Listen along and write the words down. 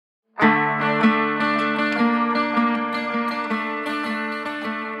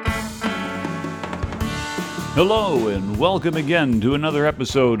Hello and welcome again to another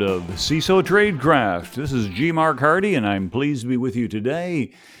episode of CISO Tradecraft. This is G. Mark Hardy and I'm pleased to be with you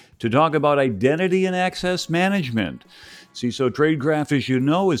today to talk about identity and access management. CISO Tradecraft, as you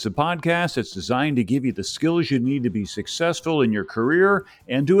know, is a podcast that's designed to give you the skills you need to be successful in your career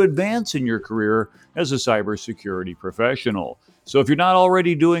and to advance in your career as a cybersecurity professional. So if you're not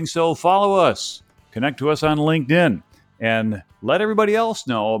already doing so, follow us, connect to us on LinkedIn, and let everybody else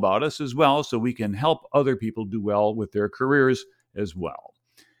know about us as well so we can help other people do well with their careers as well.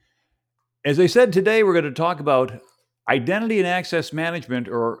 As I said, today we're going to talk about Identity and Access Management,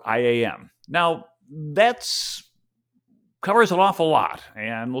 or IAM. Now, that's covers an awful lot,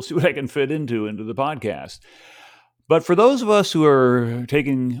 and we'll see what I can fit into the podcast. But for those of us who are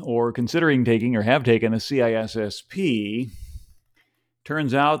taking or considering taking or have taken a CISSP,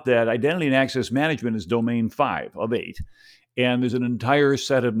 turns out that Identity and Access Management is domain 5 of 8. And there's an entire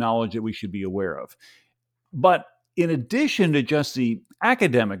set of knowledge that we should be aware of. But in addition to just the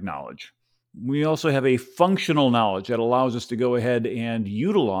academic knowledge, we also have a functional knowledge that allows us to go ahead and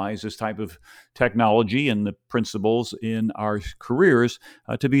utilize this type of technology and the principles in our careers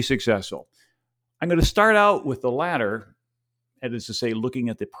to be successful. I'm going to start out with the latter, that is to say, looking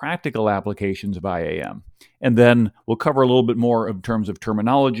at the practical applications of IAM. And then we'll cover a little bit more in terms of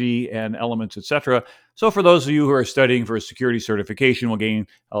terminology and elements, etc. So for those of you who are studying for a security certification, we'll gain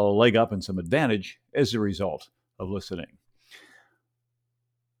a leg up and some advantage as a result of listening.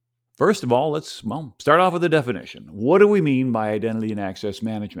 First of all, let's start off with the definition. What do we mean by identity and access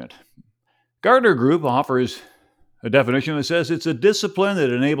management? Gartner Group offers a definition that says it's a discipline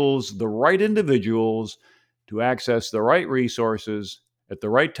that enables the right individuals to access the right resources at the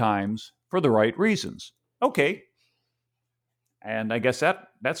right times for the right reasons. Okay. And I guess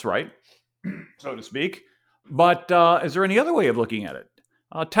that's right, so to speak. But is there any other way of looking at it?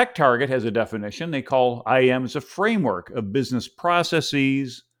 TechTarget has a definition. They call IAM as a framework of business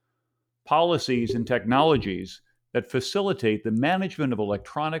processes, policies, and technologies that facilitate the management of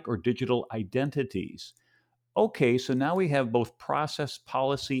electronic or digital identities. Okay, so now we have both process,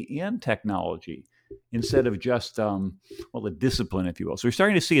 policy, and technology instead of just, a discipline, if you will. So we're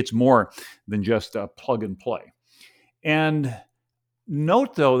starting to see it's more than just plug and play. And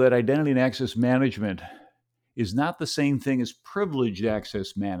note, though, that identity and access management is not the same thing as privileged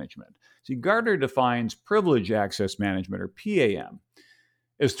access management. See, Gartner defines privileged access management, or PAM,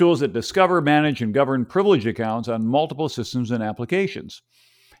 as tools that discover, manage, and govern privileged accounts on multiple systems and applications.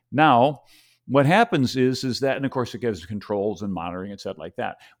 Now, what happens is that, and of course it gives controls and monitoring, et cetera, like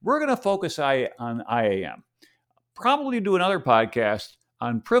that. We're going to focus on IAM. Probably do another podcast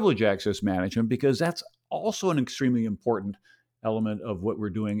on privilege access management because that's also an extremely important element of what we're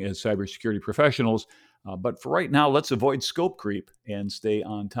doing as cybersecurity professionals. But for right now, let's avoid scope creep and stay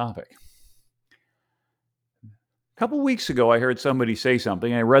on topic. A couple weeks ago, I heard somebody say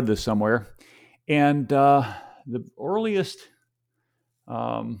something. I read this somewhere. And the earliest...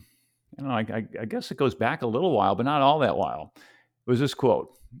 I guess it goes back a little while, but not all that while. It was this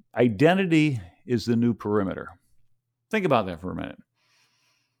quote: "Identity is the new perimeter." Think about that for a minute.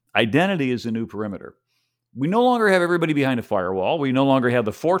 Identity is the new perimeter. We no longer have everybody behind a firewall. We no longer have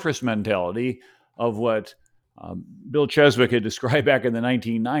the fortress mentality of what Bill Cheswick had described back in the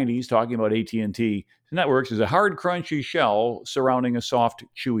 1990s, talking about AT&T networks as a hard, crunchy shell surrounding a soft,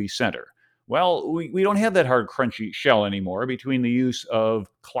 chewy center. Well, we don't have that hard, crunchy shell anymore between the use of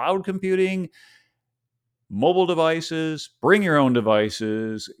cloud computing, mobile devices, bring your own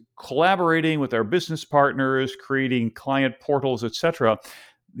devices, collaborating with our business partners, creating client portals, etc.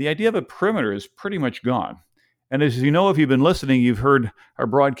 The idea of a perimeter is pretty much gone. And as you know, if you've been listening, you've heard our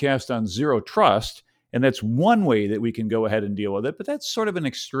broadcast on zero trust, and that's one way that we can go ahead and deal with it, but that's sort of an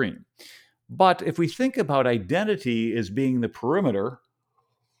extreme. But if we think about identity as being the perimeter,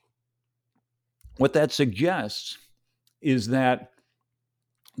 what that suggests is that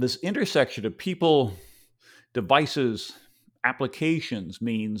this intersection of people, devices, applications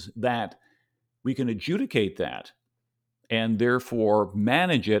means that we can adjudicate that and therefore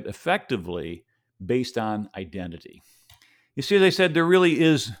manage it effectively based on identity. You see, as I said, there really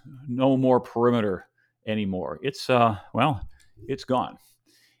is no more perimeter anymore. It's gone.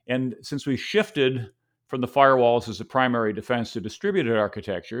 And since we shifted from the firewalls as a primary defense to distributed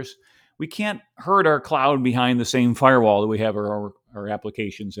architectures, we can't herd our cloud behind the same firewall that we have our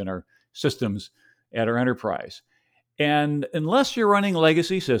applications and our systems at our enterprise. And unless you're running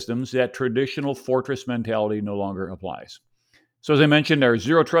legacy systems, that traditional fortress mentality no longer applies. So as I mentioned, our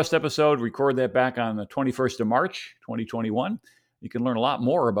Zero Trust episode, record that back on the 21st of March, 2021. You can learn a lot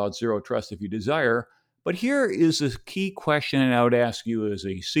more about Zero Trust if you desire. But here is a key question I would ask you as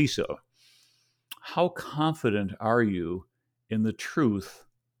a CISO. How confident are you in the truth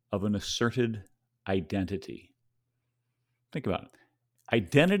of an asserted identity? Think about it.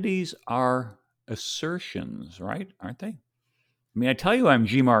 Identities are assertions, right? Aren't they? I mean, I tell you I'm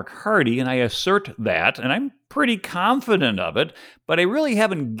G. Mark Hardy, and I assert that, and I'm pretty confident of it, but I really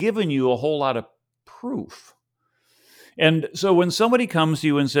haven't given you a whole lot of proof. And so when somebody comes to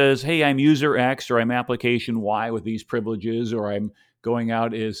you and says, hey, I'm user X or I'm application Y with these privileges, or I'm going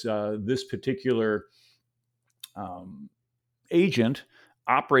out as this particular agent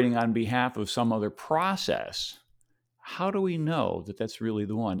operating on behalf of some other process, how do we know that that's really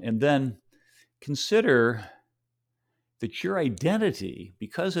the one? And then consider that your identity,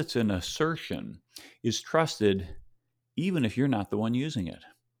 because it's an assertion, is trusted even if you're not the one using it.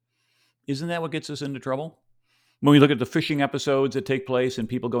 Isn't that what gets us into trouble? When we look at the phishing episodes that take place and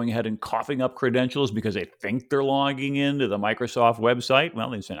people going ahead and coughing up credentials because they think they're logging into the Microsoft website,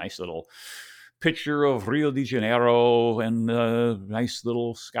 well, there's a nice little picture of Rio de Janeiro and a nice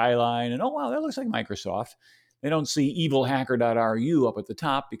little skyline, and oh, wow, that looks like Microsoft. They don't see evilhacker.ru up at the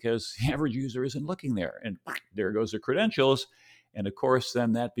top because the average user isn't looking there. And there goes their credentials. And of course,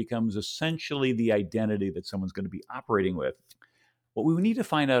 then that becomes essentially the identity that someone's going to be operating with. Well, we need to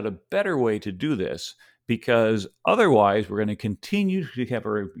find out a better way to do this, because otherwise we're going to continue to have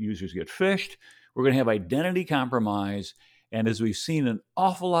our users get phished. We're going to have identity compromise. And as we've seen an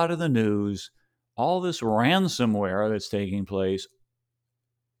awful lot of the news, all this ransomware that's taking place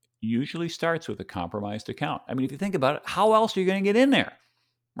usually starts with a compromised account. I mean, if you think about it, how else are you going to get in there,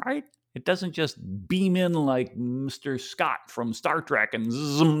 right? It doesn't just beam in like Mr. Scott from Star Trek and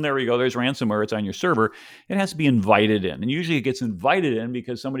zoom, there we go, there's ransomware, it's on your server. It has to be invited in. And usually it gets invited in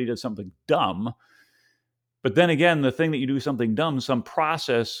because somebody did something dumb. But then again, the thing that you do something dumb, some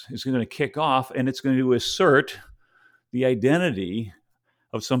process is going to kick off and it's going to assert the identity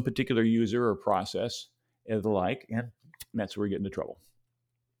of some particular user or process and the like. And that's where we get into trouble.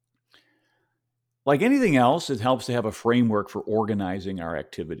 Like anything else, it helps to have a framework for organizing our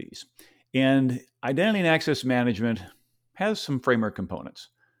activities. And identity and access management has some framework components.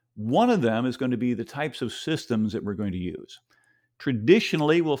 One of them is going to be the types of systems that we're going to use.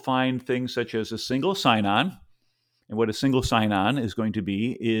 Traditionally, we'll find things such as a single sign-on. And what a single sign-on is going to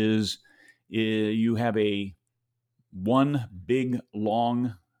be is you have a one big,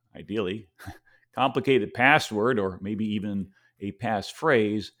 long, ideally complicated password, or maybe even a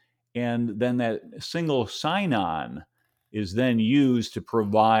passphrase. And then that single sign-on is then used to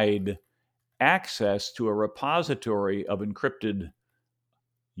provide access to a repository of encrypted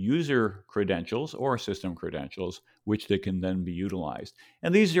user credentials or system credentials, which they can then be utilized.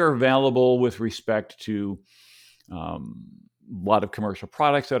 And these are available with respect to a lot of commercial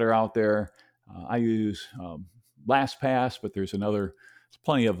products that are out there. I use LastPass, but there's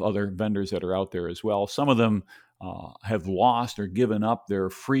plenty of other vendors that are out there as well. Some of them have lost or given up their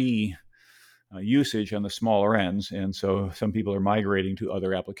free usage on the smaller ends. And so some people are migrating to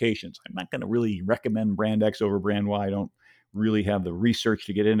other applications. I'm not going to really recommend brand X over brand Y. I don't really have the research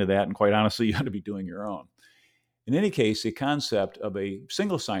to get into that. And quite honestly, you ought to be doing your own. In any case, the concept of a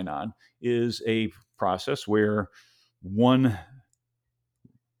single sign-on is a process where one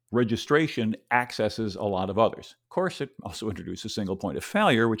registration accesses a lot of others. Of course, it also introduces a single point of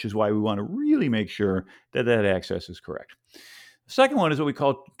failure, which is why we want to really make sure that that access is correct. The second one is what we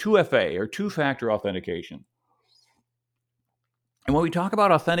call 2FA, or two-factor authentication. And when we talk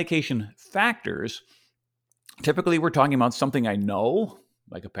about authentication factors, typically we're talking about something I know,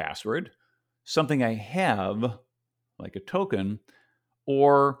 like a password, something I have, like a token,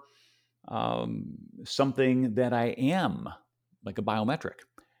 or something that I am, like a biometric.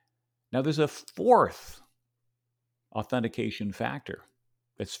 Now, there's a fourth authentication factor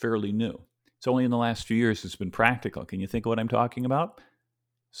that's fairly new. It's only in the last few years it's been practical. Can you think of what I'm talking about?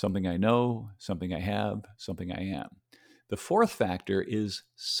 Something I know, something I have, something I am. The fourth factor is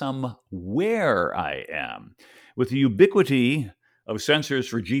somewhere I am. With the ubiquity of sensors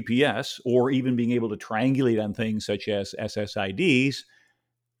for GPS, or even being able to triangulate on things such as SSIDs,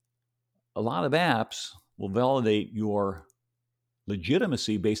 a lot of apps will validate your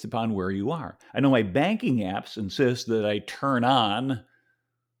legitimacy based upon where you are. I know my banking apps insist that I turn on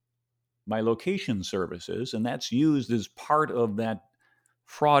my location services, and that's used as part of that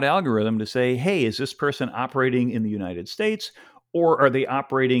fraud algorithm to say, hey, is this person operating in the United States, or are they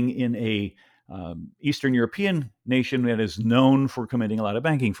operating in a Eastern European nation that is known for committing a lot of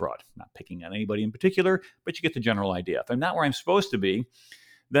banking fraud? Not picking on anybody in particular, but you get the general idea. If I'm not where I'm supposed to be,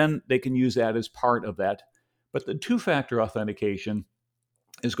 then they can use that as part of that. But the two-factor authentication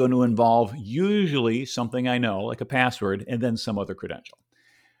is going to involve usually something I know, like a password, and then some other credential.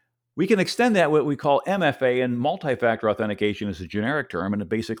 We can extend that what we call MFA, and multi-factor authentication is a generic term, and it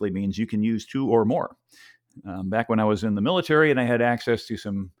basically means you can use two or more. Back when I was in the military and I had access to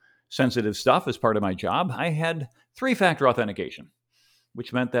some sensitive stuff as part of my job, I had three-factor authentication,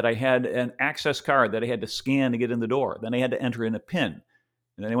 which meant that I had an access card that I had to scan to get in the door. Then I had to enter in a PIN.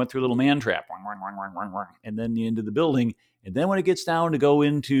 And then I went through a little man trap, and then into the building. And then when it gets down to go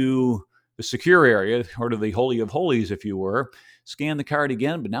into the secure area, or to the Holy of Holies, if you were, scan the card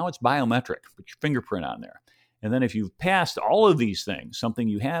again, but now it's biometric. Put your fingerprint on there. And then if you've passed all of these things, something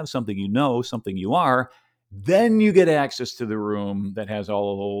you have, something you know, something you are, then you get access to the room that has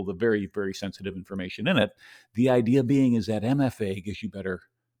all the very, very sensitive information in it. The idea being is that MFA gives you better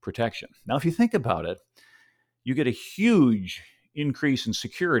protection. Now, if you think about it, you get a huge increase in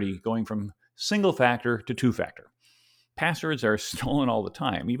security going from single factor to two factor. Passwords are stolen all the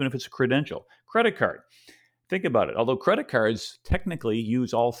time, even if it's a credential. Credit card. Think about it. Although credit cards technically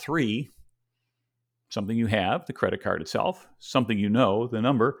use all three, something you have, the credit card itself, something you know, the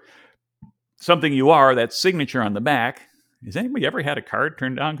number, something you are, that signature on the back. Has anybody ever had a card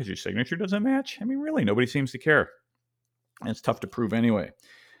turned down because your signature doesn't match? I mean, really, nobody seems to care. And it's tough to prove anyway.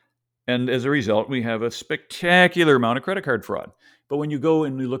 And as a result, we have a spectacular amount of credit card fraud. But when you go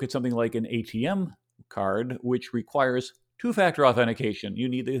and you look at something like an ATM card, which requires two-factor authentication, you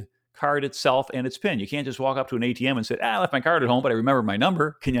need the card itself and its PIN. You can't just walk up to an ATM and say, I left my card at home, but I remember my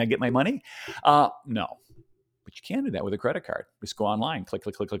number. Can I get my money? No. But you can do that with a credit card. Just go online, click,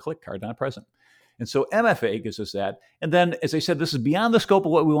 click, click, click, click, card not present. And so MFA gives us that. And then, as I said, this is beyond the scope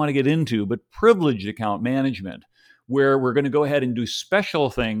of what we want to get into, but privileged account management, where we're going to go ahead and do special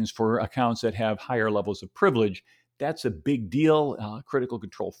things for accounts that have higher levels of privilege. That's a big deal, critical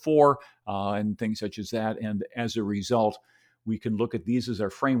control 4, and things such as that. And as a result, we can look at these as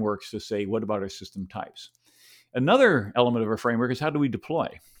our frameworks to say, what about our system types? Another element of our framework is how do we deploy?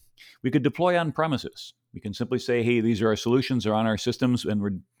 We could deploy on premises. We can simply say, hey, these are our solutions, they're on our systems, and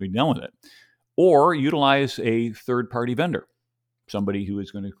we're done with it. Or utilize a third-party vendor, somebody who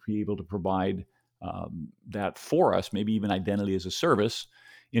is going to be able to provide that for us, maybe even identity as a service.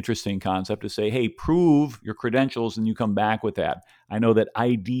 Interesting concept to say, hey, prove your credentials and you come back with that. I know that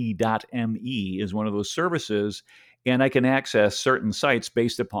ID.me is one of those services, and I can access certain sites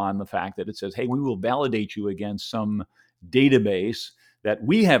based upon the fact that it says, hey, we will validate you against some database that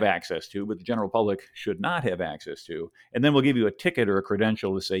we have access to, but the general public should not have access to. And then we'll give you a ticket or a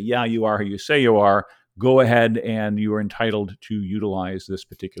credential to say, yeah, you are who you say you are. Go ahead and you are entitled to utilize this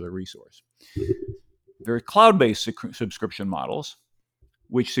particular resource. There are cloud-based subscription models,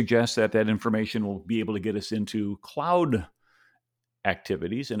 which suggests that that information will be able to get us into cloud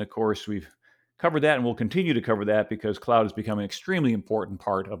activities. And of course, we've covered that and we'll continue to cover that because cloud has become an extremely important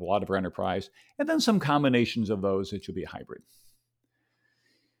part of a lot of our enterprise. And then some combinations of those that should be a hybrid.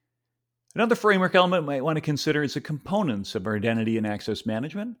 Another framework element we might want to consider is the components of our identity and access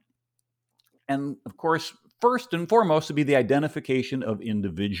management. And of course, first and foremost would be the identification of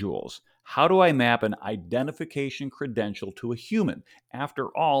individuals. How do I map an identification credential to a human? After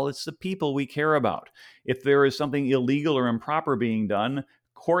all, it's the people we care about. If there is something illegal or improper being done,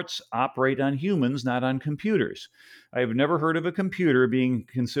 courts operate on humans, not on computers. I have never heard of a computer being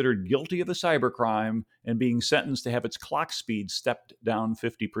considered guilty of a cybercrime and being sentenced to have its clock speed stepped down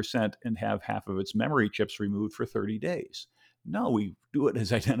 50% and have half of its memory chips removed for 30 days. No, we do it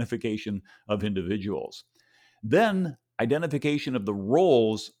as identification of individuals. Then identification of the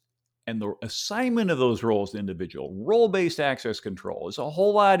roles and the assignment of those roles to individual. Role-based access control is a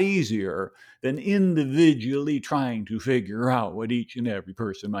whole lot easier than individually trying to figure out what each and every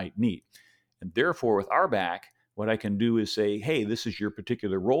person might need. And therefore, with RBAC, what I can do is say, hey, this is your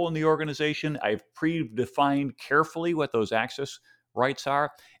particular role in the organization. I've predefined carefully what those access rights are.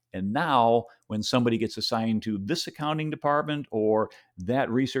 And now, when somebody gets assigned to this accounting department or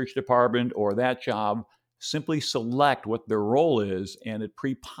that research department or that job, simply select what their role is, and it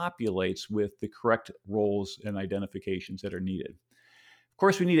pre-populates with the correct roles and identifications that are needed. Of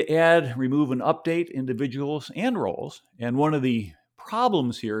course, we need to add, remove, and update individuals and roles. And one of the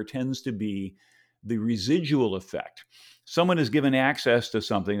problems here tends to be the residual effect. Someone is given access to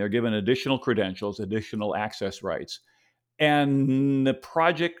something, they're given additional credentials, additional access rights, and the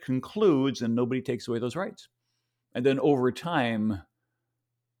project concludes and nobody takes away those rights. And then over time,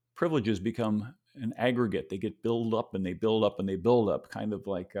 privileges become an aggregate. They get built up and they build up and they build up, kind of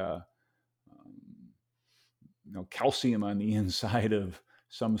like calcium on the inside of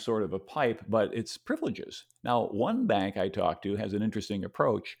some sort of a pipe, but it's privileges. Now, one bank I talked to has an interesting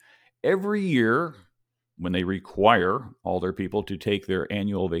approach. Every year, when they require all their people to take their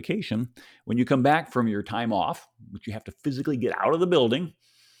annual vacation, when you come back from your time off, which you have to physically get out of the building,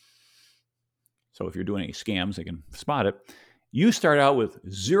 So if you're doing any scams, they can spot it. You start out with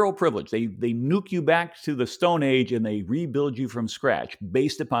zero privilege. They nuke you back to the Stone Age and they rebuild you from scratch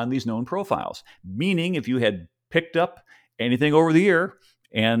based upon these known profiles. Meaning, if you had picked up anything over the year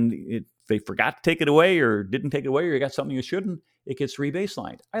and they forgot to take it away or didn't take it away or you got something you shouldn't, it gets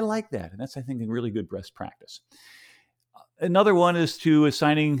rebaselined. I like that. And that's, I think, a really good best practice. Another one is to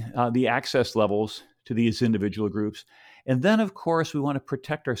assigning the access levels to these individual groups. And then, of course, we want to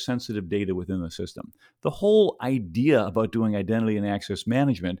protect our sensitive data within the system. The whole idea about doing identity and access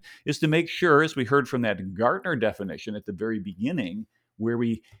management is to make sure, as we heard from that Gartner definition at the very beginning, where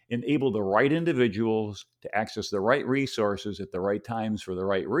we enable the right individuals to access the right resources at the right times for the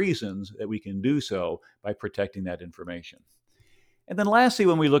right reasons, that we can do so by protecting that information. And then lastly,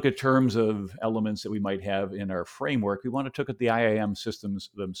 when we look at terms of elements that we might have in our framework, we want to look at the IAM systems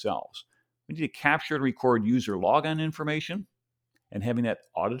themselves. We need to capture and record user logon information, and having that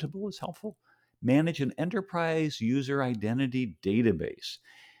auditable is helpful. Manage an enterprise user identity database.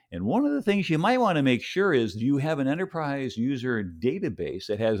 And one of the things you might want to make sure is, do you have an enterprise user database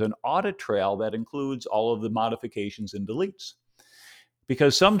that has an audit trail that includes all of the modifications and deletes?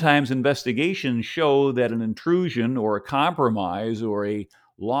 Because sometimes investigations show that an intrusion or a compromise or a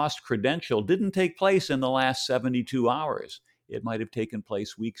lost credential didn't take place in the last 72 hours. It might have taken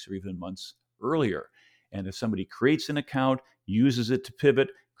place weeks or even months earlier. And if somebody creates an account, uses it to pivot,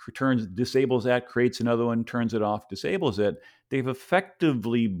 disables that, creates another one, turns it off, disables it, they've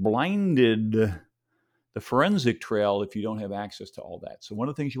effectively blinded the forensic trail if you don't have access to all that. So one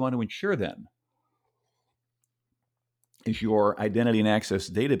of the things you want to ensure then is your identity and access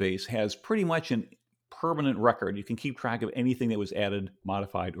database has pretty much a permanent record. You can keep track of anything that was added,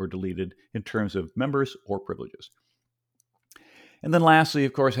 modified, or deleted in terms of members or privileges. And then lastly,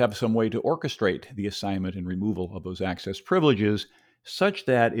 of course, have some way to orchestrate the assignment and removal of those access privileges such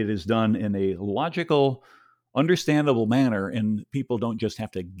that it is done in a logical, understandable manner, and people don't just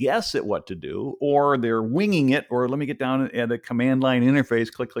have to guess at what to do, or they're winging it, or let me get down at a command line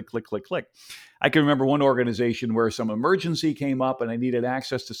interface, click, click, click, click, click. I can remember one organization where some emergency came up and I needed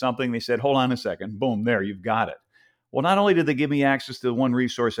access to something. They said, hold on a second, boom, there, you've got it. Well, not only did they give me access to the one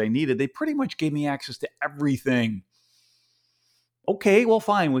resource I needed, they pretty much gave me access to everything. Okay, well,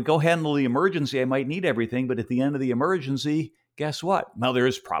 fine, we go handle the emergency. I might need everything, but at the end of the emergency, guess what? Now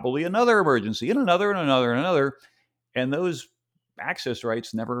there's probably another emergency and another and another and another, and those access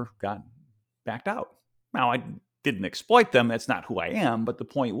rights never got backed out. Now, I didn't exploit them. That's not who I am, but the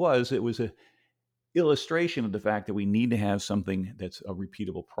point was it was an illustration of the fact that we need to have something that's a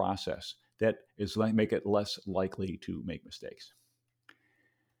repeatable process that is make it less likely to make mistakes.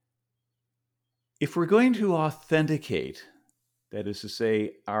 If we're going to authenticate, that is to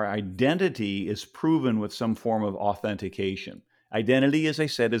say, our identity is proven with some form of authentication. Identity, as I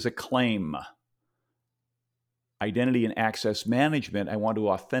said, is a claim. Identity and access management, I want to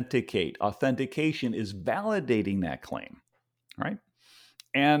authenticate. Authentication is validating that claim, right?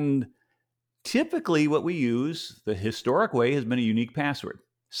 And typically what we use, the historic way, has been a unique password.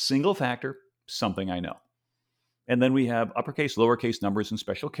 Single factor, something I know. And then we have uppercase, lowercase numbers, and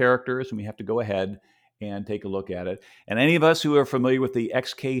special characters, and we have to go ahead and take a look at it. And any of us who are familiar with the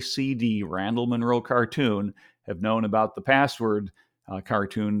XKCD Randall Munroe cartoon have known about the password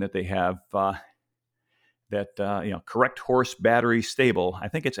cartoon that they have, correct horse battery stable. I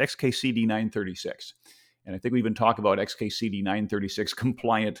think it's XKCD 936. And I think we even talk about XKCD 936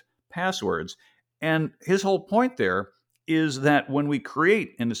 compliant passwords. And his whole point there is that when we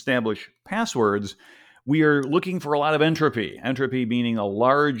create and establish passwords, we are looking for a lot of entropy. Entropy meaning a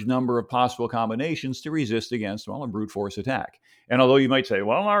large number of possible combinations to resist against, well, a brute force attack. And although you might say,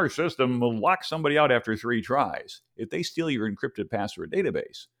 well, our system will lock somebody out after 3 tries, if they steal your encrypted password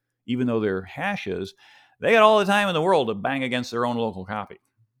database, even though they're hashes, they got all the time in the world to bang against their own local copy.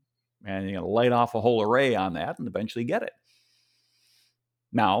 And you're going to light off a whole array on that and eventually get it.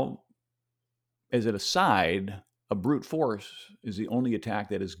 Now, as an aside, a brute force is the only attack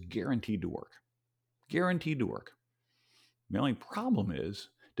that is guaranteed to work. Guaranteed to work. The only problem is,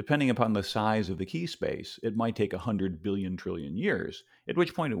 depending upon the size of the key space, it might take 100 billion trillion years, at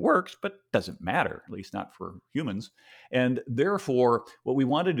which point it works, but doesn't matter, at least not for humans. And therefore, what we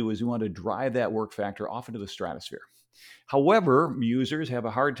want to do is we want to drive that work factor off into the stratosphere. However, users have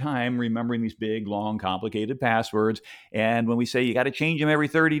a hard time remembering these big, long, complicated passwords. And when we say you got to change them every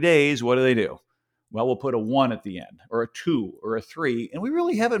 30 days, what do? Well, we'll put a 1 at the end, or a 2, or a 3, and we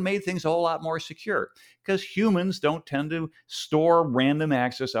really haven't made things a whole lot more secure because humans don't tend to store random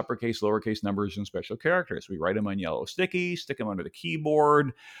access uppercase, lowercase numbers, and special characters. We write them on yellow stickies, stick them under the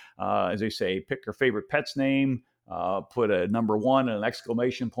keyboard. As they say, pick your favorite pet's name, put a number one and an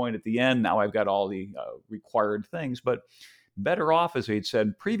exclamation point at the end. Now I've got all the required things. But better off, as they'd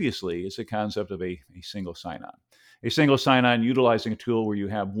said previously, is the concept of a single sign-on. A single sign-on utilizing a tool where you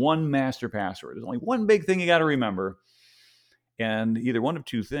have one master password. There's only one big thing you got to remember, and either one of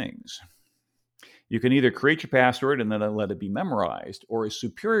two things. You can either create your password and then let it be memorized, or a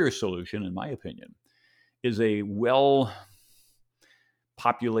superior solution, in my opinion, is a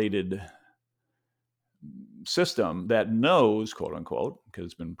well-populated system that knows, quote unquote, because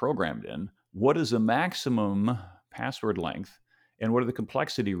it's been programmed in, what is the maximum password length and what are the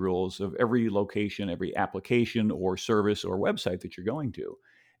complexity rules of every location, every application or service or website that you're going to.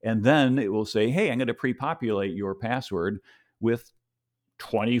 And then it will say, hey, I'm going to pre-populate your password with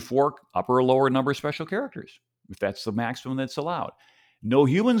 24 upper or lower number special characters, if that's the maximum that's allowed. No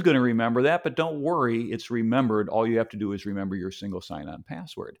human's going to remember that, but don't worry, it's remembered. All you have to do is remember your single sign-on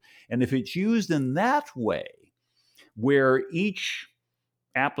password. And if it's used in that way, where each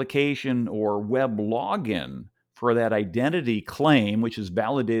application or web login for that identity claim, which is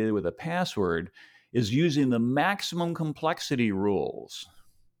validated with a password, is using the maximum complexity rules,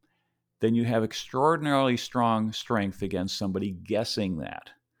 then you have extraordinarily strong strength against somebody guessing that.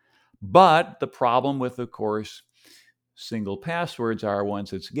 But the problem with, of course, single passwords are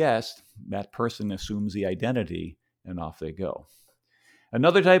once it's guessed, that person assumes the identity and off they go.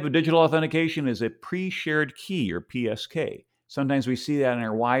 Another type of digital authentication is a pre-shared key, or PSK. Sometimes we see that in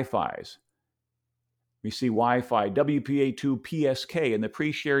our Wi-Fis. We see Wi-Fi WPA2 PSK, and the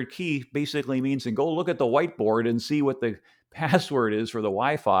pre-shared key basically means, and go look at the whiteboard and see what the password is for the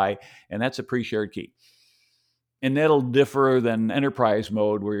Wi-Fi, and that's a pre-shared key. And that'll differ than enterprise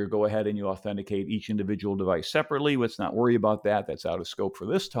mode, where you go ahead and you authenticate each individual device separately. Let's not worry about that. That's out of scope for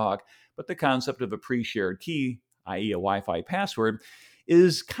this talk. But the concept of a pre-shared key, i.e. a Wi-Fi password,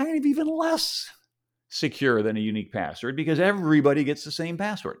 is kind of even less secure than a unique password because everybody gets the same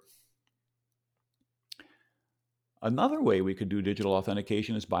password. Another way we could do digital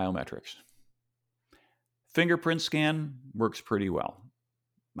authentication is biometrics. Fingerprint scan works pretty well.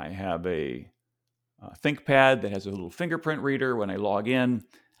 I have a ThinkPad that has a little fingerprint reader. When I log in,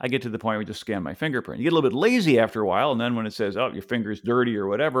 I get to the point where I just scan my fingerprint. You get a little bit lazy after a while, and then when it says, oh, your finger's dirty or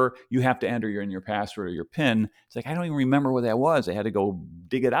whatever, you have to enter your password or your PIN. It's like, I don't even remember what that was. I had to go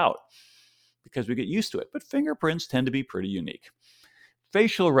dig it out because we get used to it. But fingerprints tend to be pretty unique.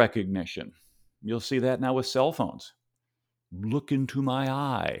 Facial recognition. You'll see that now with cell phones. Look into my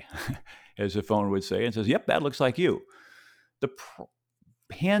eye, as a phone would say, and says, yep, that looks like you. The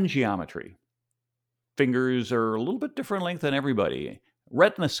hand geometry. Fingers are a little bit different length than everybody.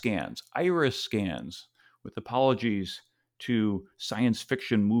 Retina scans, iris scans, with apologies to science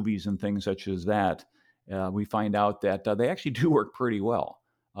fiction movies and things such as that, we find out that they actually do work pretty well.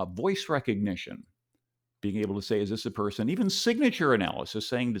 Voice recognition, being able to say, is this a person? Even signature analysis,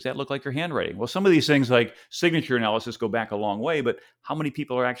 saying, does that look like your handwriting? Well, some of these things like signature analysis go back a long way, but how many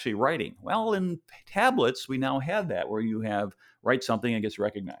people are actually writing? Well, in tablets, we now have that, where you write something and it gets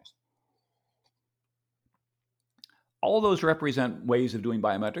recognized. All those represent ways of doing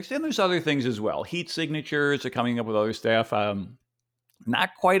biometrics. And there's other things as well. Heat signatures are coming up with other stuff. Not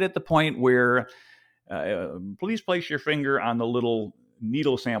quite at the point where please place your finger on the little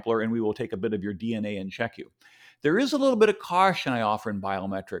needle sampler and we will take a bit of your DNA and check you. There is a little bit of caution I offer in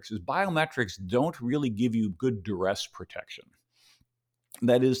biometrics, is biometrics don't really give you good duress protection.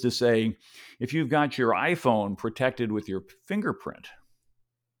 That is to say, if you've got your iPhone protected with your fingerprint,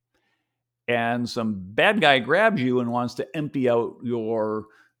 and some bad guy grabs you and wants to empty out your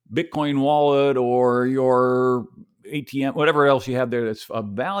Bitcoin wallet or your ATM, whatever else you have there that's of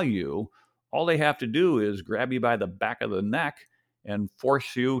value, all they have to do is grab you by the back of the neck and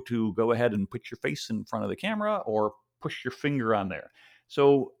force you to go ahead and put your face in front of the camera or push your finger on there.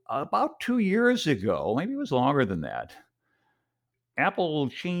 So about 2 years ago, maybe it was longer than that, Apple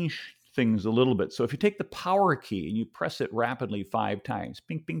changed things a little bit. So if you take the power key and you press it rapidly 5 times,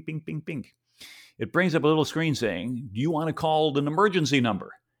 ping, ping, ping, ping, ping, it brings up a little screen saying, do you want to call an emergency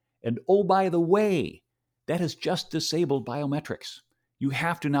number? And oh, by the way, that has just disabled biometrics. You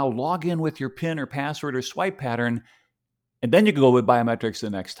have to now log in with your PIN or password or swipe pattern, and then you can go with biometrics the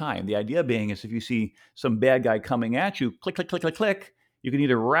next time. The idea being is if you see some bad guy coming at you, click, click, click, click, click, you can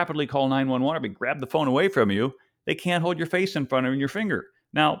either rapidly call 911 or grab the phone away from you. They can't hold your face in front of your finger.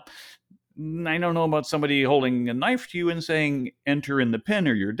 Now, I don't know about somebody holding a knife to you and saying, enter in the PIN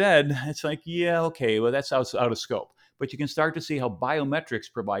or you're dead. It's like, yeah, okay, well, that's out of scope. But you can start to see how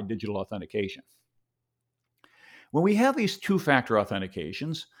biometrics provide digital authentication. When we have these two-factor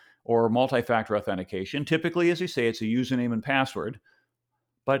authentications or multi-factor authentication, typically, as you say, it's a username and password.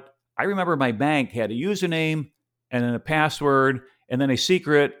 But I remember my bank had a username and then a password, and then a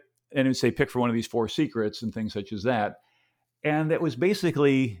secret, and it would say pick for one of these 4 secrets and things such as that. And it was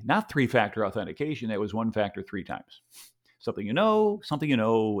basically not 3-factor authentication. It was 1-factor 3 times. Something you know,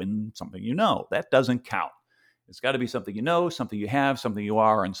 and something you know. That doesn't count. It's got to be something you know, something you have, something you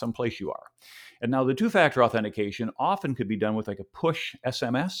are, and someplace you are. And now the 2-factor authentication often could be done with like a push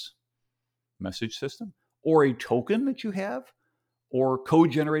SMS message system, or a token that you have, or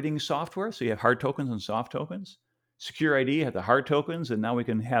code generating software. So you have hard tokens and soft tokens. Secure ID had the hard tokens, and now we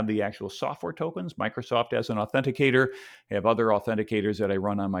can have the actual software tokens. Microsoft as an authenticator. I have other authenticators that I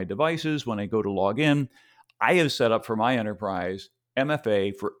run on my devices when I go to log in. I have set up for my enterprise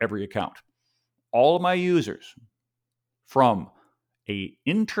MFA for every account. All of my users, from an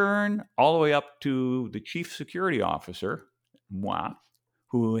intern all the way up to the chief security officer, moi,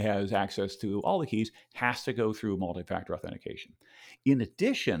 who has access to all the keys, has to go through multi-factor authentication. In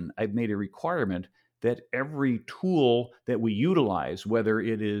addition, I've made a requirement that every tool that we utilize, whether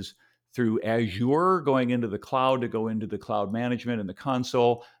it is through Azure, going into the cloud to go into the cloud management and the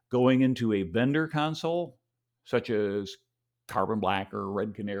console, going into a vendor console, such as Carbon Black or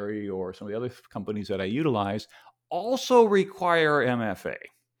Red Canary or some of the other companies that I utilize, also require MFA.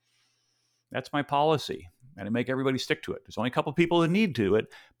 That's my policy, and I make everybody stick to it. There's only a couple of people that need to do it,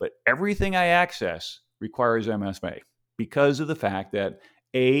 but everything I access requires MFA because of the fact that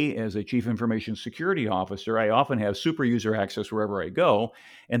A, as a chief information security officer, I often have super user access wherever I go.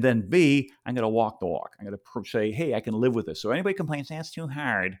 And then B, I'm going to walk the walk. I'm going to say, hey, I can live with this. So anybody complains, that's too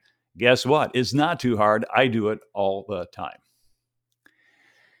hard. Guess what? It's not too hard. I do it all the time.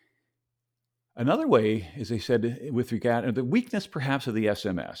 Another way, as I said, with regard to the weakness perhaps of the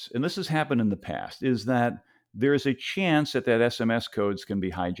SMS, and this has happened in the past, is that there's a chance that SMS codes can be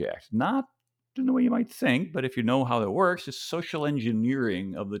hijacked. Not in the way you might think, but if you know how that works, it's social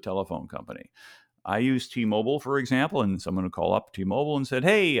engineering of the telephone company. I use T-Mobile, for example, and someone would call up T-Mobile and said,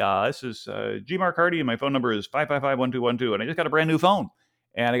 hey, this is G. Mark Hardy, and my phone number is 555-1212, and I just got a brand new phone,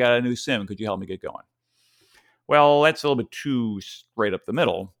 and I got a new SIM. Could you help me get going? Well, that's a little bit too straight up the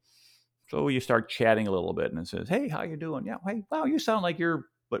middle. So you start chatting a little bit, and it says, hey, how you doing? Yeah, hey, wow, you sound like you're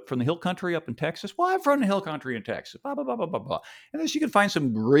from the hill country up in Texas. Well, I'm from the hill country in Texas, blah, blah, blah, blah, blah, blah. And then you can find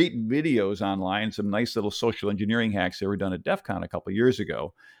some great videos online, some nice little social engineering hacks that were done at DEF CON a couple of years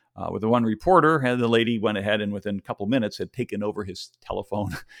ago. With the one reporter, the lady went ahead and within a couple minutes had taken over his telephone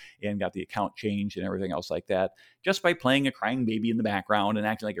and got the account changed and everything else like that, just by playing a crying baby in the background and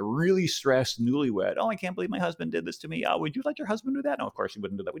acting like a really stressed newlywed. Oh, I can't believe my husband did this to me. Would you let your husband do that? No, of course he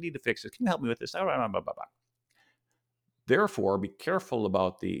wouldn't do that. We need to fix it. Can you help me with this? Blah, blah, blah, blah. Therefore, be careful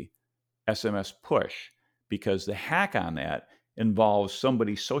about the SMS push, because the hack on that involves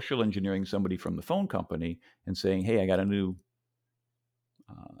somebody social engineering somebody from the phone company and saying, hey, I got a new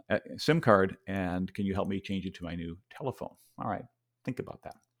SIM card, and can you help me change it to my new telephone? All right, think about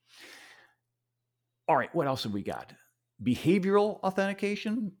that. All right, what else have we got? Behavioral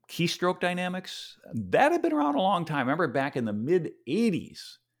authentication, keystroke dynamics, that had been around a long time. I remember back in the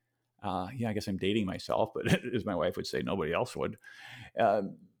mid-'80s. I guess I'm dating myself, but as my wife would say, nobody else would.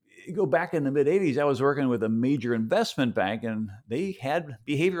 Go back in the mid-'80s, I was working with a major investment bank, and they had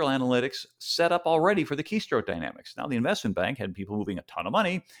behavioral analytics set up already for the keystroke dynamics. Now, the investment bank had people moving a ton of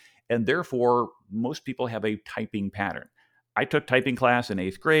money, and therefore, most people have a typing pattern. I took typing class in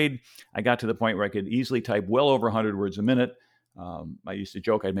 8th grade. I got to the point where I could easily type well over 100 words a minute. I used to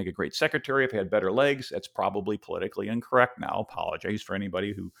joke I'd make a great secretary if I had better legs. That's probably politically incorrect now. Apologize for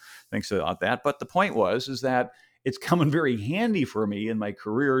anybody who thinks about that. But the point is that it's coming very handy for me in my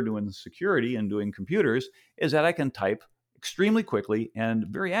career doing security and doing computers, is that I can type extremely quickly and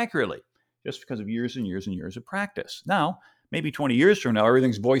very accurately just because of years and years and years of practice. Now, maybe 20 years from now,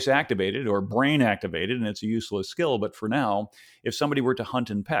 everything's voice activated or brain activated, and it's a useless skill. But for now, if somebody were to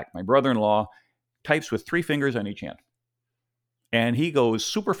hunt and peck, my brother-in-law types with 3 fingers on each hand. And he goes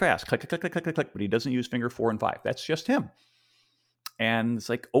super fast, click, click, click, click, click, click, but he doesn't use finger 4 and 5. That's just him. And it's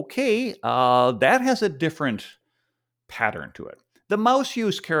like, okay, that has a different pattern to it. The mouse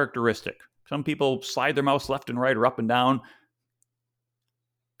use characteristic. Some people slide their mouse left and right or up and down,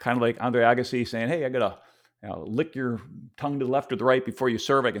 kind of like Andre Agassi saying, hey, I got to lick your tongue to the left or the right before you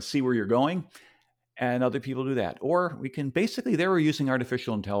serve. I can see where you're going. And other people do that. Or we can basically, they were using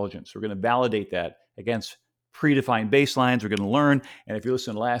artificial intelligence. We're going to validate that against predefined baselines. We're going to learn. And if you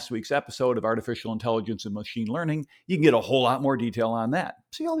listen to last week's episode of Artificial Intelligence and Machine Learning, you can get a whole lot more detail on that.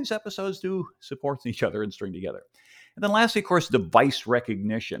 See, all these episodes do support each other and string together. And then lastly, of course, device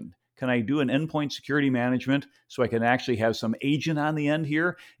recognition. Can I do an endpoint security management so I can actually have some agent on the end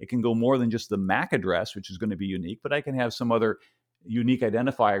here? It can go more than just the MAC address, which is going to be unique, but I can have some other unique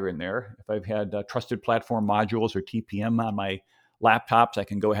identifier in there. If I've had trusted platform modules or TPM on my laptops, I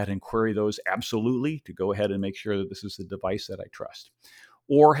can go ahead and query those absolutely to go ahead and make sure that this is the device that I trust.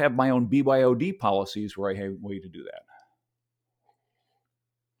 Or have my own BYOD policies where I have a way to do that.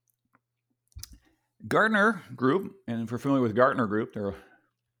 Gartner Group, and if you're familiar with Gartner Group, they're a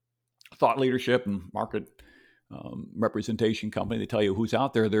thought leadership and market representation company. They tell you who's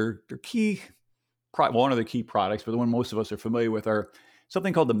out there. Their key, one of the key products, but the one most of us are familiar with, are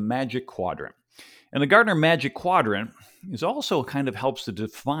something called the Magic Quadrant. And the Gartner Magic Quadrant is also kind of helps to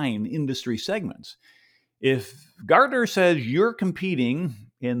define industry segments. If Gartner says you're competing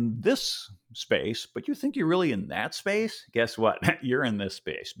in this space, but you think you're really in that space, guess what? You're in this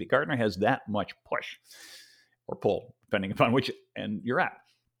space. Gartner has that much push or pull, depending upon which end you're at.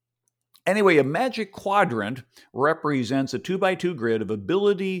 Anyway, a Magic Quadrant represents a 2x2 grid of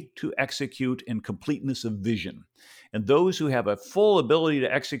ability to execute and completeness of vision. And those who have a full ability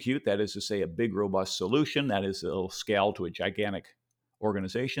to execute, that is to say, a big, robust solution, that is, it'll scale to a gigantic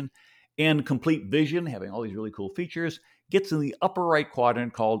organization, and complete vision, having all these really cool features, gets in the upper right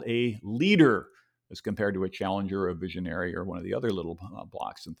quadrant called a leader, as compared to a challenger, a visionary, or one of the other little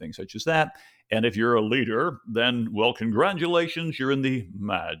blocks and things such as that. And if you're a leader, then, well, congratulations, you're in the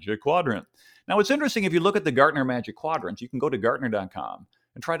Magic Quadrant. Now, it's interesting, if you look at the Gartner Magic Quadrants, you can go to Gartner.com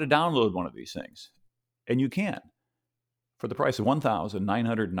and try to download one of these things. And you can, for the price of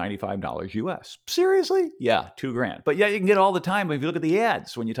 $1,995 US. Seriously? Yeah, $2,000. But yeah, you can get it all the time if you look at the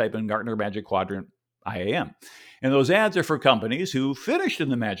ads when you type in Gartner Magic Quadrant IAM. And those ads are for companies who finished in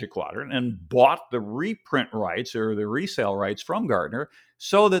the Magic Quadrant and bought the reprint rights or the resale rights from Gartner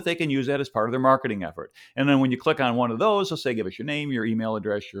so that they can use that as part of their marketing effort. And then when you click on one of those, they'll say, give us your name, your email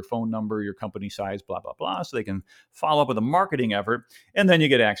address, your phone number, your company size, blah, blah, blah, so they can follow up with a marketing effort, and then you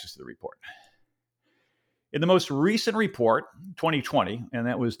get access to the report. In the most recent report, 2020, and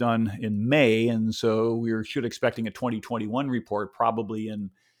that was done in May, and so we should expecting a 2021 report probably in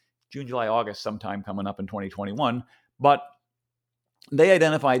June, July, August, sometime coming up in 2021. But they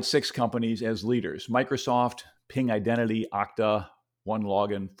identified 6 companies as leaders: Microsoft, Ping Identity, Okta,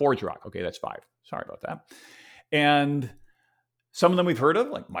 OneLogin, ForgeRock. Okay, that's 5. Sorry about that. And some of them we've heard of,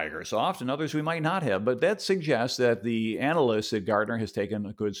 like Microsoft, and others we might not have. But that suggests that the analysts at Gartner has taken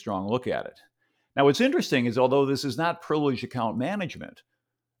a good, strong look at it. Now, what's interesting is, although this is not privileged account management,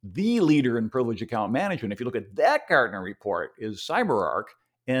 the leader in privileged account management, if you look at that Gartner report, is CyberArk.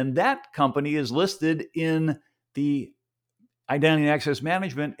 And that company is listed in the Identity and Access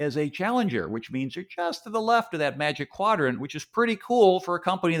Management as a challenger, which means you're just to the left of that Magic Quadrant, which is pretty cool for a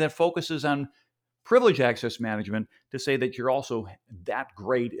company that focuses on privileged access management to say that you're also that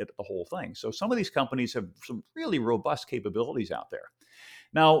great at the whole thing. So some of these companies have some really robust capabilities out there.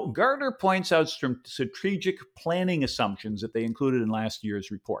 Now, Gartner points out strategic planning assumptions that they included in last year's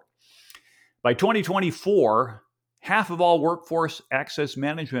report. By 2024, half of all workforce access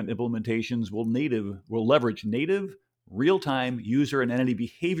management implementations will leverage native, real-time user and entity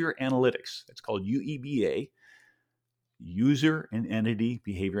behavior analytics. That's called UEBA, User and Entity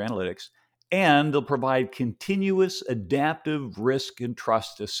Behavior Analytics. And they'll provide continuous adaptive risk and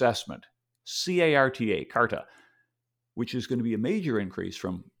trust assessment, CARTA, which is going to be a major increase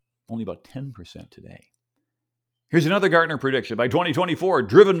from only about 10% today. Here's another Gartner prediction. By 2024,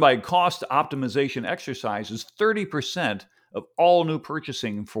 driven by cost optimization exercises, 30% of all new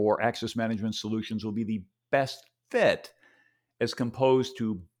purchasing for access management solutions will be the best fit as composed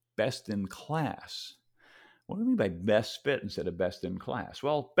to best in class. What do we mean by best fit instead of best in class?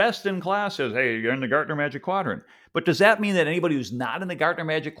 Well, best in class says, hey, you're in the Gartner Magic Quadrant. But does that mean that anybody who's not in the Gartner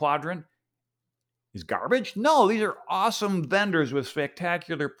Magic Quadrant is garbage? No, these are awesome vendors with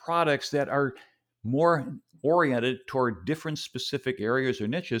spectacular products that are more oriented toward different specific areas or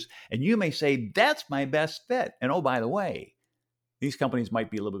niches. And you may say, that's my best fit. And oh, by the way, these companies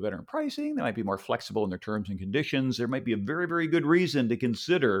might be a little bit better in pricing. They might be more flexible in their terms and conditions. There might be a very, very good reason to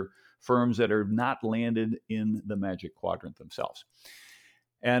consider firms that are not landed in the Magic Quadrant themselves.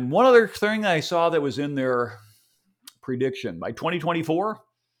 And one other thing I saw that was in their prediction, by 2024,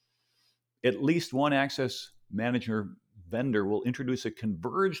 at least one access manager vendor will introduce a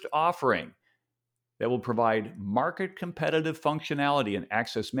converged offering that will provide market competitive functionality in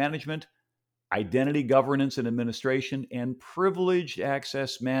access management, identity governance and administration, and privileged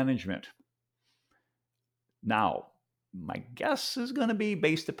access management. Now, my guess is going to be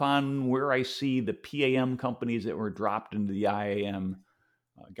based upon where I see the PAM companies that were dropped into the IAM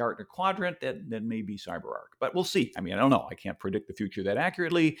Gartner Quadrant, that may be CyberArk. But we'll see. I mean, I don't know. I can't predict the future that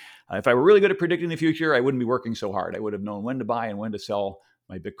accurately. If I were really good at predicting the future, I wouldn't be working so hard. I would have known when to buy and when to sell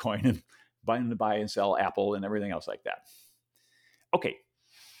my Bitcoin, and when to buy and sell Apple and everything else like that. Okay,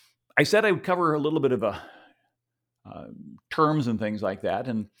 I said I would cover a little bit of terms and things like that.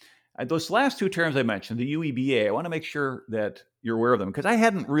 And those last two terms I mentioned, the UEBA, I want to make sure that you're aware of them because I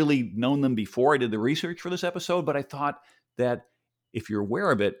hadn't really known them before I did the research for this episode, but I thought that if you're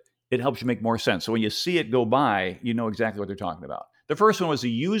aware of it, it helps you make more sense. So when you see it go by, you know exactly what they're talking about. The first one was the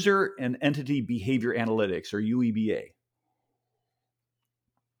User and Entity Behavior Analytics, or UEBA.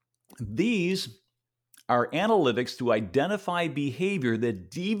 These are analytics to identify behavior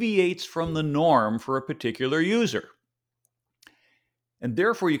that deviates from the norm for a particular user. And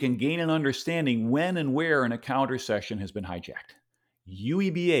therefore, you can gain an understanding when and where an account or session has been hijacked.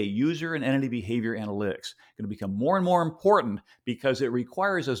 UEBA, User and Entity Behavior Analytics, going to become more and more important because it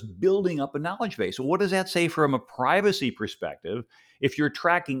requires us building up a knowledge base. So what does that say from a privacy perspective? If you're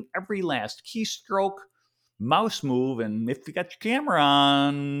tracking every last keystroke, mouse move, and if you got your camera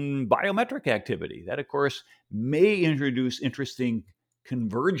on, biometric activity, that of course may introduce interesting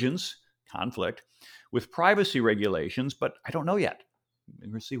conflict with privacy regulations, but I don't know yet.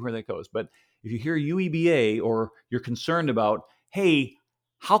 We'll see where that goes. But if you hear UEBA or you're concerned about, hey,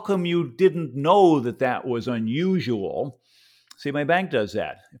 how come you didn't know that that was unusual? See, my bank does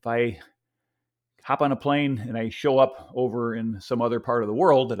that. If I hop on a plane and I show up over in some other part of the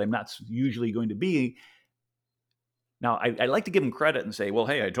world that I'm not usually going to be, now I like to give them credit and say, well,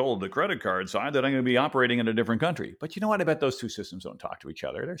 hey, I told the credit card side that I'm going to be operating in a different country. But you know what? I bet those two systems don't talk to each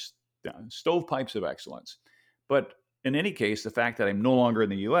other. They're stovepipes of excellence. But in any case, the fact that I'm no longer in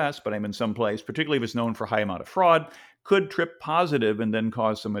the US, but I'm in some place, particularly if it's known for high amount of fraud, could trip positive and then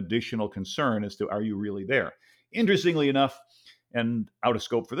cause some additional concern as to, are you really there? Interestingly enough, and out of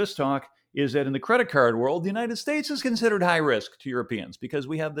scope for this talk, is that in the credit card world, the United States is considered high risk to Europeans because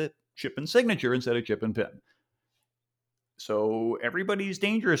we have the chip and signature instead of chip and PIN. So everybody's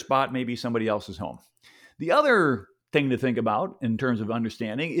dangerous spot may be somebody else's home. The other thing to think about in terms of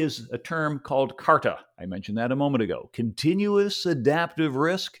understanding is a term called CARTA. I mentioned that a moment ago. Continuous Adaptive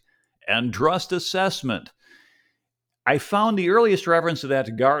Risk and Trust Assessment. I found the earliest reference to that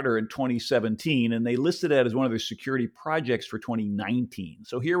to Gartner in 2017, and they listed that as one of their security projects for 2019.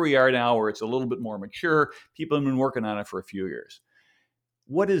 So here we are now where it's a little bit more mature. People have been working on it for a few years.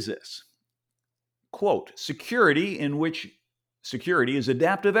 What is this? Quote, security in which security is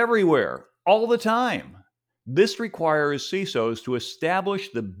adaptive everywhere, all the time. This requires CISOs to establish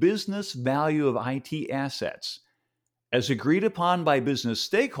the business value of IT assets as agreed upon by business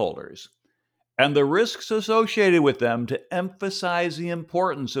stakeholders and the risks associated with them to emphasize the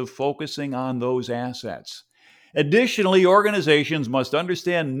importance of focusing on those assets. Additionally, organizations must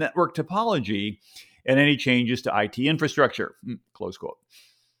understand network topology and any changes to IT infrastructure. Close quote.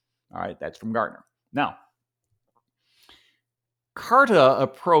 All right, that's from Gartner. Now, CARTA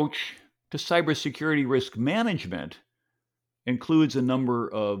approach to cybersecurity risk management includes a number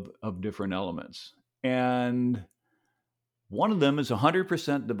of different elements. And one of them is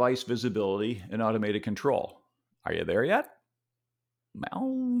 100% device visibility and automated control. Are you there yet? Well,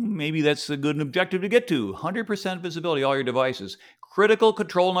 maybe that's a good objective to get to. 100% visibility, all your devices. Critical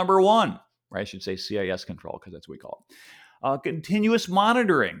control number one, or I should say CIS control, because that's what we call it. Continuous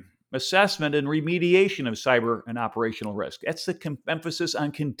monitoring, assessment, and remediation of cyber and operational risk. That's the emphasis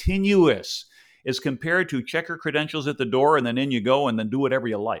on continuous as compared to check your credentials at the door and then in you go and then do whatever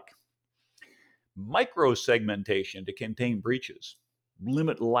you like. Micro-segmentation to contain breaches.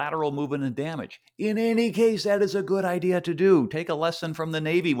 Limit lateral movement and damage. In any case, that is a good idea to do. Take a lesson from the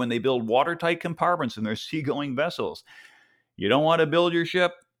Navy when they build watertight compartments in their seagoing vessels. You don't want to build your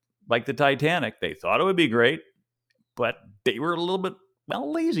ship like the Titanic. They thought it would be great, but they were a little bit,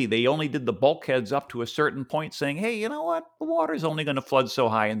 lazy. They only did the bulkheads up to a certain point saying, hey, you know what? The water's only going to flood so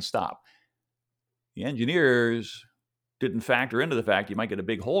high and stop. The engineers didn't factor into the fact you might get a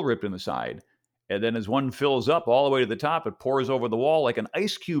big hole ripped in the side. And then as one fills up all the way to the top, it pours over the wall like an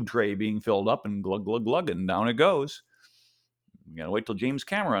ice cube tray being filled up and glug, glug, glug, and down it goes. You got to wait till James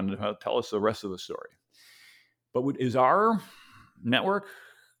Cameron to tell us the rest of the story. But is our network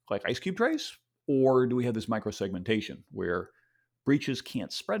like ice cube trays? Or do we have this microsegmentation where breaches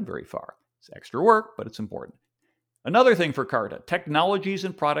can't spread very far? It's extra work, but it's important. Another thing for CARTA, technologies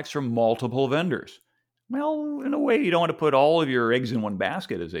and products from multiple vendors. Well, in a way, you don't want to put all of your eggs in one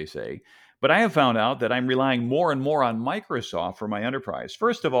basket, as they say. But I have found out that I'm relying more and more on Microsoft for my enterprise.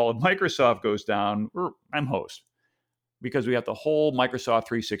 First of all, if Microsoft goes down, I'm host because we have the whole Microsoft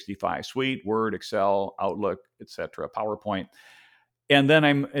 365 suite, Word, Excel, Outlook, etc., PowerPoint. And then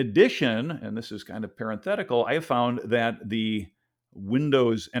in addition, and this is kind of parenthetical, I have found that the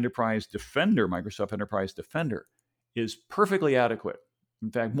Windows Enterprise Defender, Microsoft Enterprise Defender, is perfectly adequate.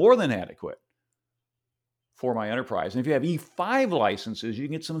 In fact, more than adequate for my enterprise. And if you have E5 licenses, you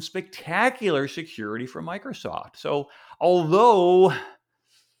can get some spectacular security from Microsoft. So although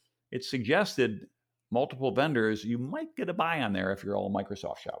it's suggested multiple vendors, you might get a buy on there if you're all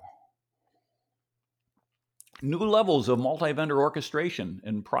Microsoft shop. New levels of multi-vendor orchestration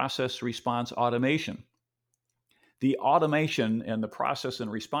and process response automation. The automation and the process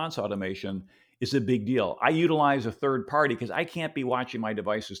and response automation is a big deal. I utilize a third party because I can't be watching my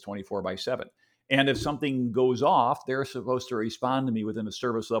devices 24/7. And if something goes off, they're supposed to respond to me within a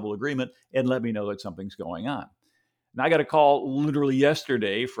service level agreement and let me know that something's going on. And I got a call literally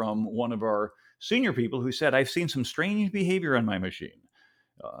yesterday from one of our senior people who said, I've seen some strange behavior on my machine.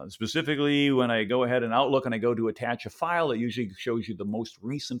 Specifically, when I go ahead and Outlook and I go to attach a file, it usually shows you the most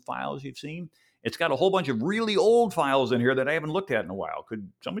recent files you've seen. It's got a whole bunch of really old files in here that I haven't looked at in a while. Could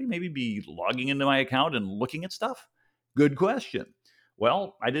somebody maybe be logging into my account and looking at stuff? Good question.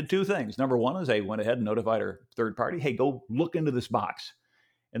 Well, I did two things. Number one is I went ahead and notified our third party, hey, go look into this box.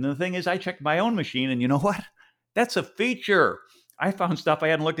 And then the thing is, I checked my own machine, and you know what? That's a feature. I found stuff I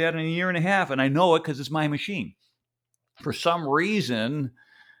hadn't looked at in a year and a half, and I know it because it's my machine. For some reason,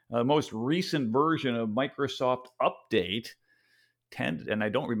 the most recent version of Microsoft Update and I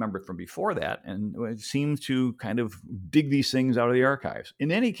don't remember it from before that, and it seems to kind of dig these things out of the archives.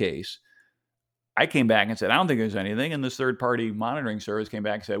 In any case, I came back and said, I don't think there's anything, and this third-party monitoring service came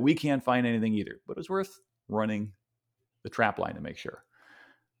back and said, we can't find anything either, but it's worth running the trap line to make sure.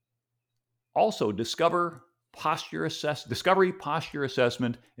 Also, discovery, posture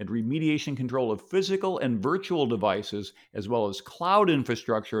assessment, and remediation control of physical and virtual devices, as well as cloud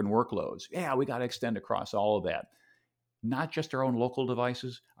infrastructure and workloads. Yeah, we got to extend across all of that. Not just our own local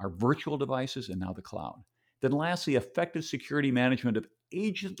devices, our virtual devices, and now the cloud. Then lastly, effective security management of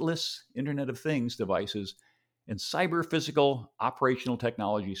agentless Internet of Things devices and cyber-physical operational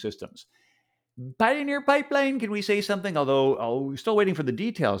technology systems. Pioneer Pipeline, can we say something? Although we're still waiting for the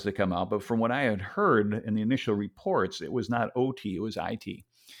details to come out, but from what I had heard in the initial reports, it was not OT, it was IT.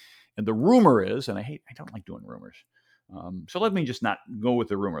 And the rumor is, and I don't like doing rumors, so let me just not go with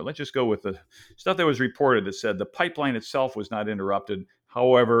the rumor. Let's just go with the stuff that was reported that said the pipeline itself was not interrupted.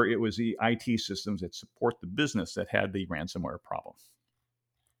 However, it was the IT systems that support the business that had the ransomware problem.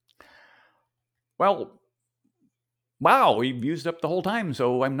 Well, wow, we've used up the whole time,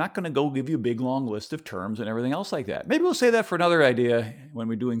 so I'm not going to go give you a big, long list of terms and everything else like that. Maybe we'll say that for another idea when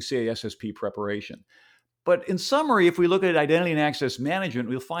we're doing CASSP preparation. But in summary, if we look at identity and access management,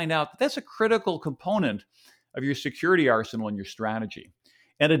 we'll find out that that's a critical component of your security arsenal and your strategy.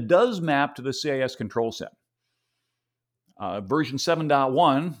 And it does map to the CIS control set. Version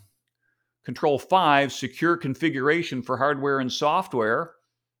 7.1, Control 5, secure configuration for hardware and software,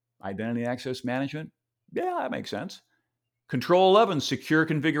 identity and access management. Yeah, that makes sense. Control 11, secure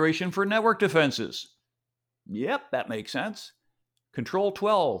configuration for network defenses. Yep, that makes sense. Control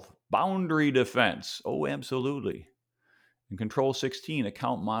 12, boundary defense. Oh, absolutely. And Control 16,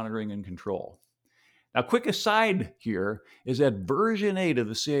 account monitoring and control. Now, quick aside here is that version 8 of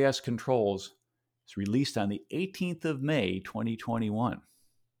the CIS controls is released on the 18th of May, 2021.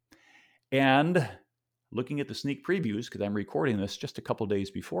 And looking at the sneak previews, because I'm recording this just a couple days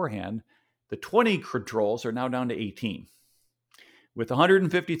beforehand, the 20 controls are now down to 18. With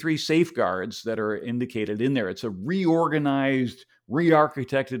 153 safeguards that are indicated in there, it's a reorganized,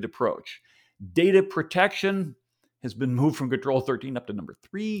 re-architected approach. Data protection has been moved from Control 13 up to number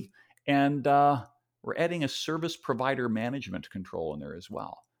 3, and we're adding a service provider management control in there as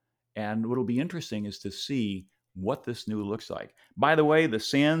well. And what will be interesting is to see what this new looks like. By the way, the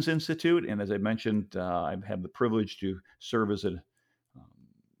SANS Institute, and as I mentioned, I have the privilege to serve as a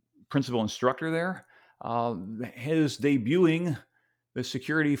principal instructor there, is debuting the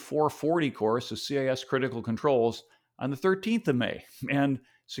Security 440 course, the CIS Critical Controls, on the 13th of May. And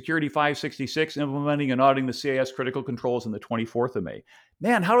Security 566, implementing and auditing the CIS Critical Controls, on the 24th of May.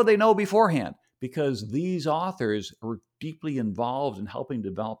 Man, how do they know beforehand? Because these authors are deeply involved in helping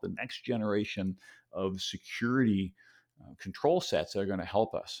develop the next generation of security control sets that are going to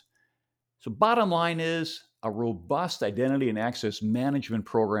help us. So bottom line is, a robust identity and access management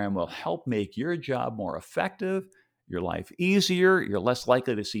program will help make your job more effective, your life easier, you're less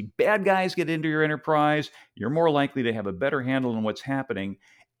likely to see bad guys get into your enterprise, you're more likely to have a better handle on what's happening,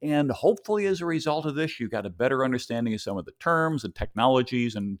 and hopefully as a result of this, you got a better understanding of some of the terms and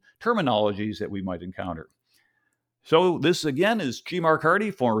technologies and terminologies that we might encounter. So this again is G. Mark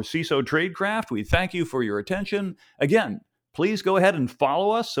Hardy for CISO Tradecraft. We thank you for your attention. Again, please go ahead and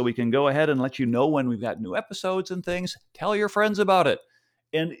follow us so we can go ahead and let you know when we've got new episodes and things. Tell your friends about it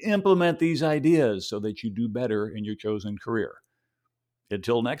and implement these ideas so that you do better in your chosen career.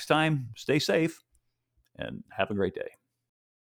 Until next time, stay safe and have a great day.